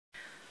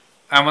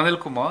I'm Anil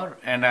Kumar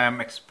and I'm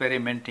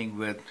experimenting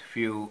with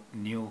few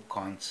new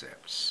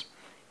concepts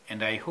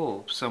and I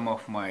hope some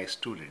of my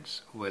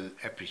students will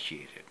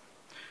appreciate it.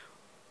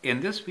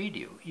 In this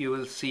video you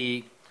will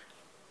see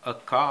a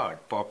card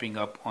popping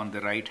up on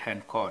the right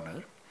hand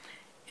corner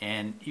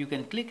and you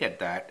can click at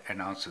that and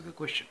answer the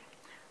question.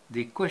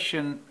 The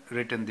question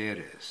written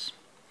there is,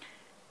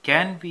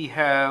 can we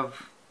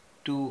have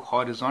two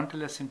horizontal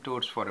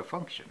asymptotes for a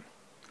function?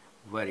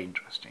 Very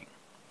interesting.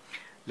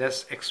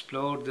 Let's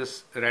explore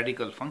this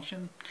radical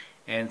function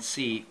and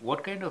see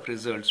what kind of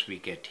results we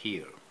get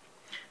here.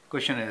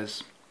 Question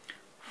is,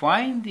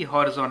 find the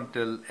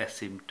horizontal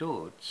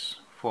asymptotes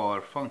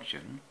for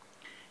function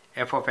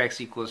f of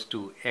x equals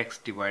to x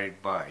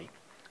divided by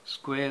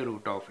square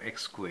root of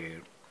x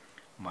squared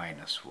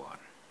minus 1.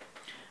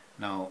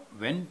 Now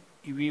when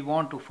we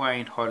want to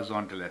find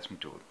horizontal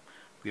asymptote,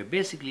 we are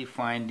basically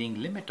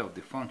finding limit of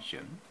the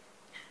function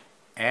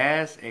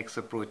as x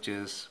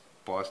approaches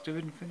positive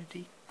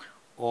infinity,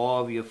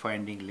 or we are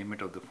finding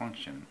limit of the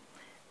function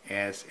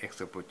as x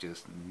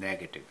approaches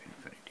negative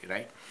infinity,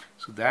 right?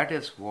 So that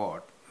is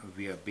what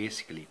we are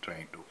basically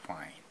trying to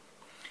find.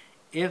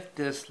 If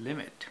this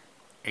limit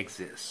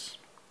exists,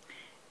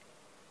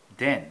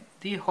 then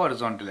the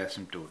horizontal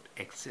asymptote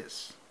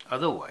exists,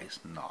 otherwise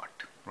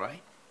not,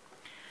 right?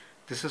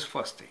 This is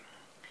first thing.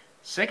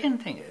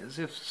 Second thing is,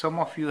 if some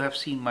of you have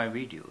seen my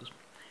videos,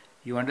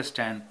 you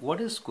understand what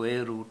is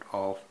square root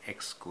of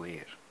x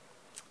squared.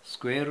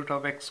 Square root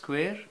of x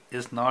squared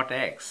is not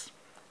x.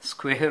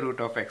 Square root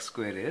of x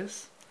squared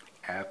is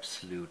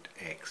absolute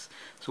x.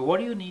 So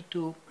what you need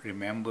to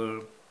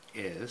remember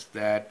is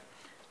that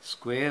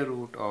square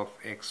root of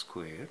x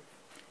squared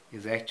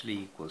is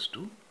actually equals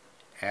to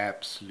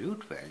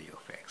absolute value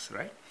of x,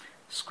 right?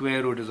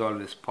 Square root is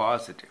always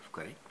positive,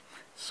 correct?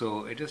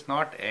 So it is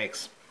not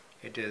x,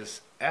 it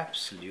is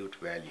absolute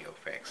value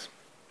of x.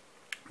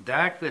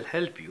 That will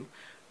help you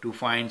to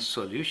find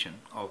solution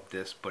of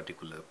this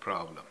particular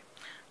problem.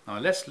 Now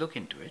let's look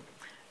into it.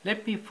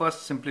 Let me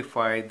first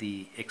simplify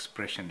the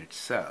expression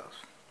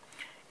itself.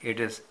 It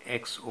is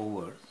x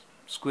over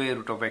square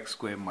root of x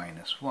squared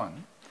minus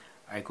 1.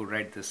 I could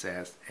write this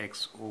as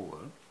x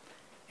over,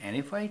 and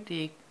if I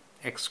take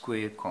x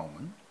squared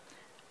common,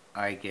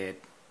 I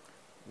get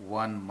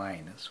 1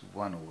 minus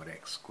 1 over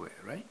x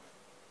squared, right?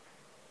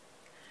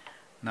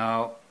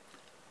 Now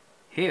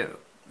here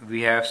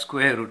we have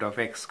square root of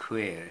x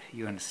squared,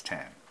 you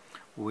understand,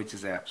 which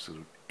is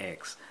absolute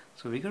x.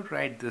 So we could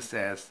write this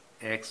as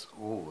x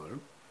over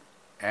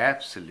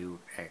absolute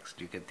x.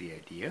 Do you get the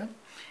idea?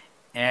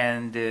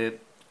 And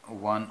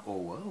 1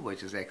 over,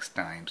 which is x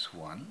times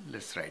 1.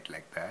 Let's write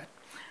like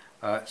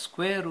that.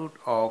 Square root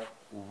of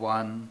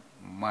 1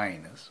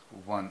 minus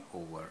 1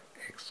 over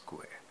x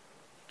squared.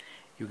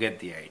 You get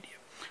the idea.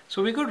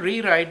 So we could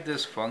rewrite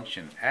this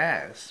function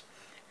as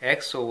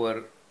x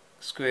over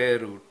square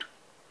root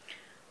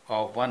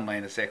of 1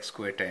 minus x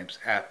squared times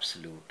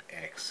absolute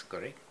x,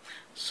 correct?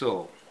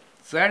 So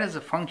that is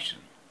a function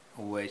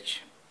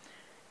which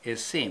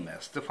is same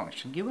as the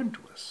function given to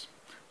us.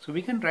 So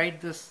we can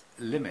write this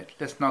limit.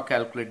 Let's now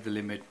calculate the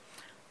limit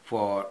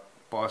for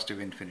positive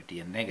infinity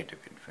and negative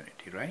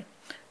infinity, right?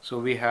 So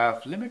we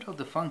have limit of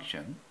the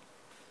function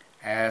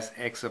as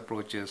x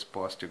approaches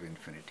positive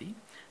infinity.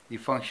 The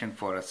function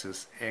for us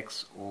is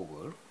x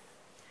over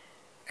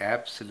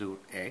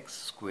absolute x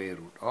square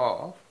root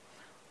of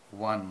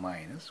 1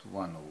 minus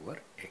 1 over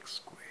x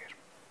squared.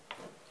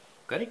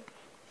 Correct?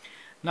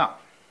 Now,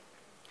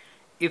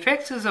 if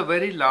x is a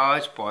very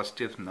large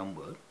positive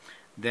number,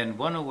 then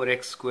 1 over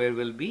x squared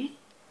will be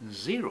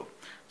 0.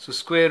 So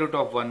square root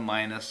of 1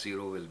 minus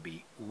 0 will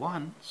be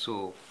 1.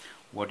 So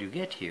what you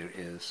get here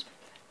is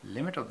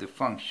limit of the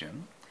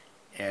function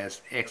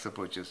as x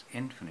approaches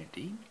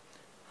infinity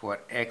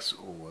for x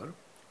over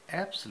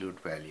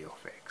absolute value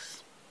of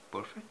x.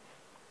 Perfect.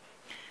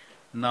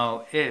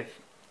 Now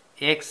if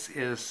x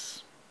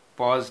is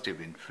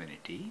positive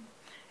infinity,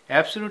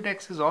 absolute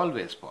x is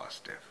always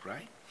positive,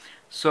 right?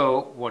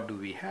 So what do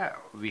we have?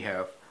 We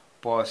have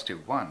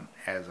positive 1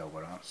 as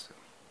our answer,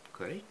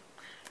 correct?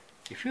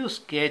 If you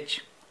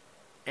sketch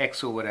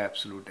x over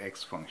absolute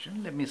x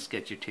function, let me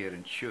sketch it here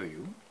and show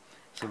you.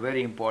 It's a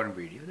very important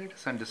video. Let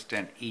us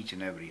understand each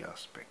and every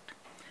aspect.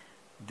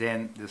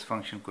 Then this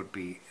function could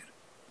be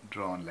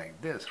drawn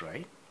like this,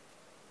 right?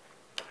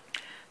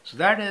 So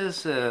that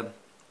is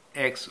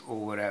x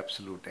over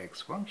absolute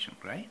x function,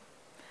 right?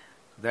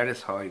 That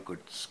is how you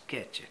could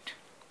sketch it.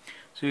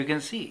 So you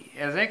can see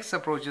as x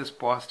approaches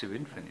positive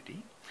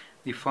infinity,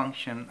 the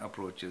function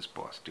approaches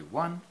positive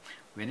 1.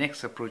 When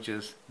x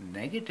approaches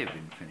negative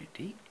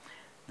infinity,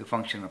 the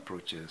function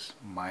approaches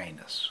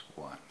minus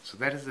 1. So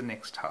that is the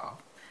next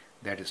half.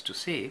 That is to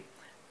say,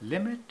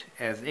 limit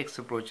as x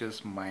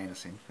approaches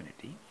minus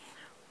infinity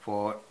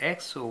for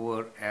x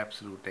over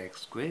absolute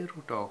x square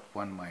root of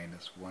 1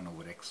 minus 1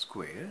 over x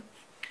squared,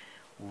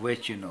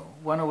 which you know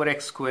 1 over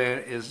x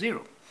squared is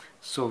 0.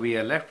 So we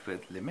are left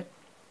with limit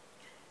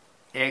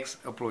x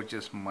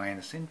approaches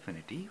minus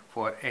infinity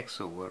for x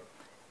over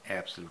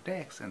absolute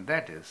x, and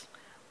that is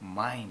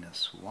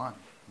minus 1.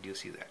 Do you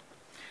see that?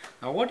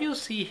 Now what you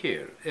see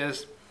here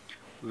is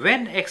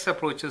when x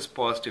approaches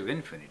positive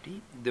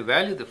infinity, the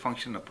value of the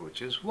function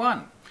approaches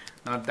 1.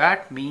 Now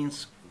that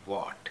means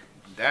what?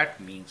 That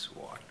means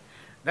what?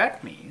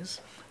 That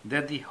means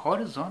that the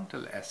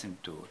horizontal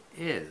asymptote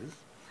is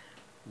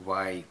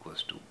y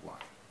equals to 1.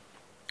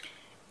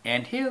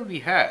 And here we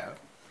have,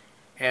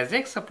 as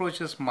x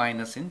approaches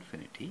minus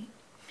infinity,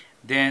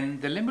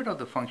 then the limit of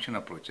the function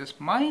approaches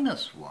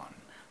minus 1.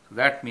 So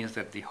that means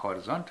that the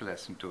horizontal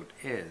asymptote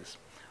is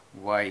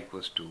y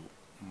equals to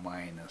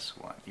minus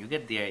 1. You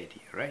get the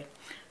idea, right?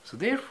 So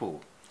therefore,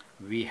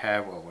 we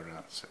have our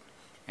answer.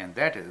 And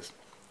that is,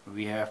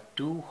 we have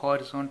two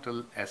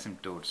horizontal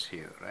asymptotes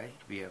here, right?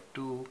 We have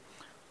two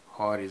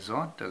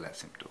horizontal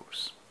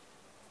asymptotes.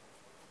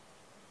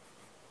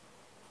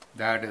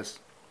 That is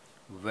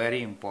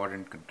very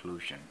important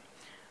conclusion.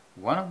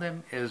 One of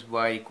them is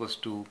y equals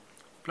to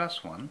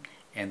plus 1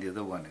 and the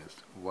other one is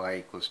y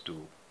equals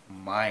to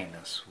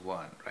minus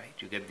 1, right?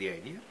 You get the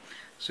idea?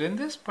 So in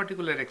this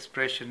particular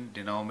expression,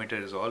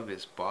 denominator is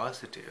always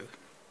positive.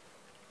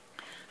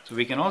 So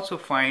we can also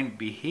find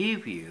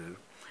behavior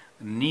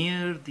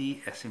near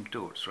the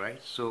asymptotes,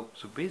 right? So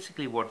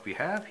basically what we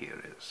have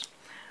here is,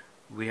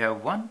 we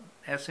have one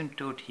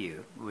asymptote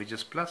here which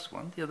is plus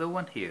 1, the other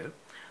one here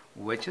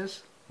which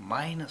is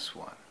minus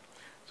 1.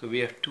 So we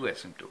have two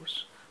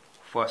asymptotes.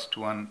 First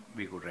one,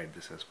 we could write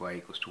this as y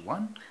equals to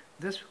 1.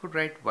 This we could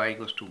write y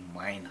equals to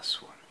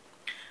minus 1.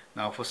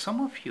 Now for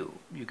some of you,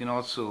 you can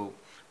also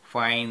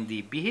find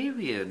the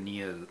behavior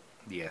near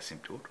the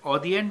asymptote or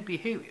the end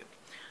behavior.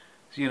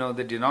 So, you know,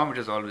 the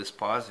denominator is always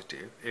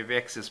positive. If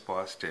x is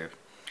positive,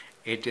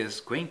 it is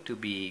going to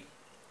be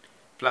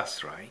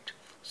plus, right?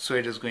 So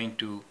it is going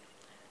to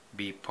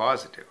be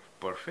positive.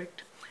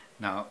 Perfect.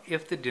 Now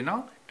if the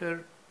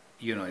denominator,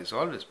 you know, is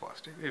always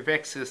positive, if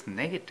x is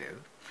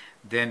negative,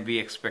 then we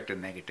expect a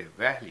negative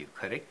value,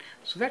 correct?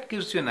 So that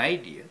gives you an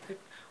idea that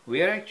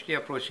we are actually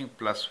approaching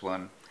plus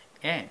 1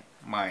 and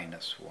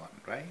minus 1,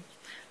 right?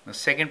 The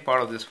second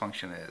part of this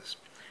function is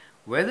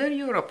whether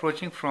you're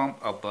approaching from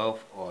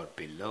above or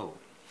below.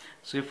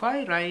 So if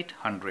I write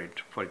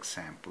 100, for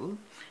example,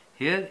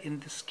 here in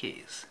this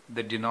case,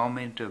 the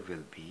denominator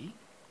will be,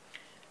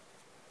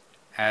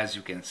 as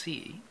you can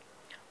see,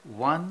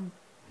 1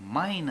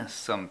 minus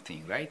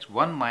something, right?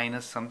 1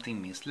 minus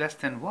something means less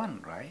than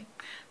 1, right?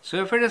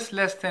 So if it is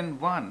less than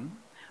 1,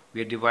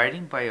 we are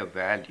dividing by a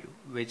value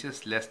which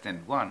is less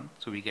than 1,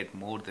 so we get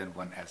more than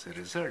 1 as a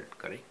result,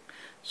 correct?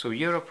 So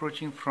you're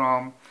approaching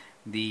from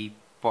the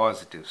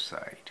positive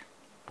side.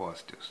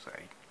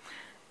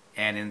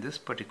 And in this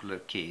particular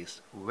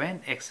case,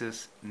 when x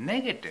is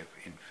negative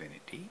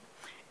infinity,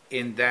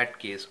 in that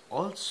case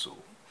also,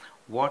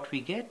 what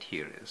we get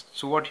here is,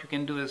 so what you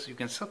can do is you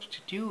can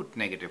substitute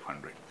negative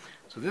 100.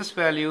 So this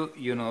value,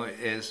 you know,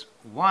 is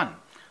 1.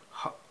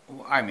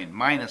 I mean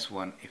minus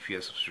 1 if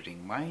you're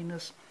substituting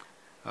minus,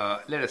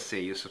 let us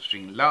say you're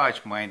substituting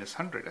large minus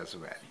 100 as a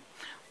value.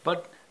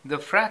 But the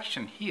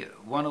fraction here,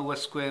 1 over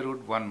square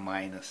root 1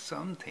 minus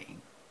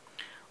something,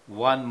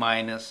 1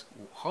 minus,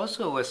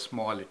 however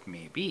small it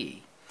may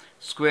be,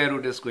 square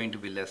root is going to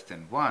be less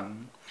than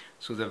 1.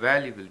 So the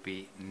value will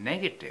be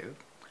negative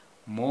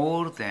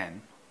more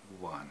than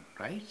 1,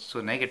 right?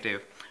 So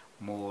negative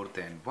more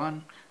than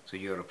 1. So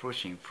you're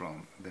approaching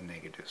from the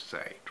negative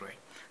side, right?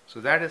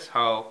 So that is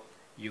how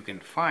you can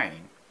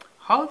find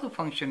how the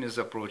function is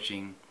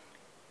approaching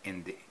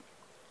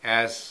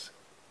as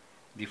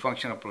the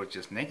function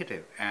approaches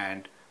negative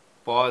and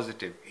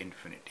positive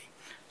infinity.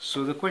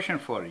 So the question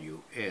for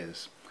you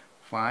is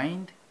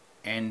find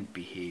end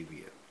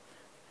behavior.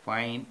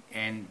 Find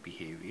end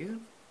behavior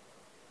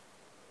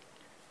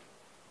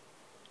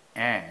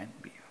and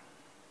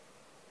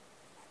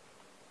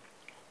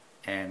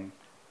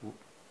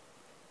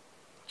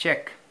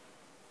check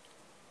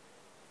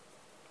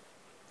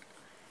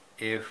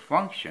if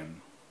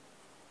function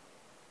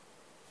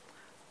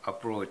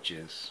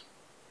approaches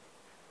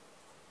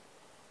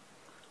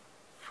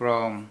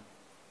from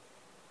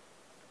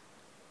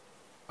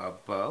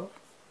above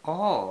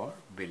or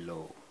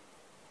below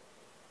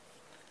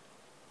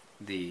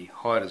the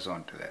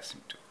horizontal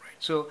asymptote, right?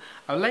 So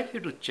I would like you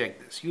to check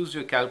this. Use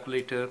your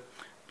calculator,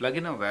 plug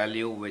in a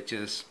value which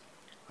is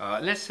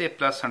let's say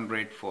plus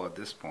 100 for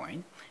this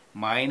point,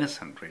 minus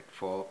 100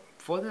 for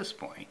this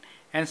point,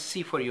 and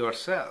see for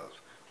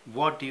yourself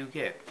what do you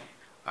get.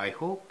 I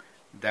hope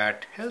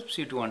that helps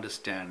you to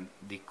understand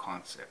the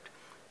concept.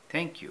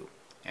 Thank you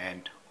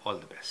and all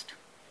the best.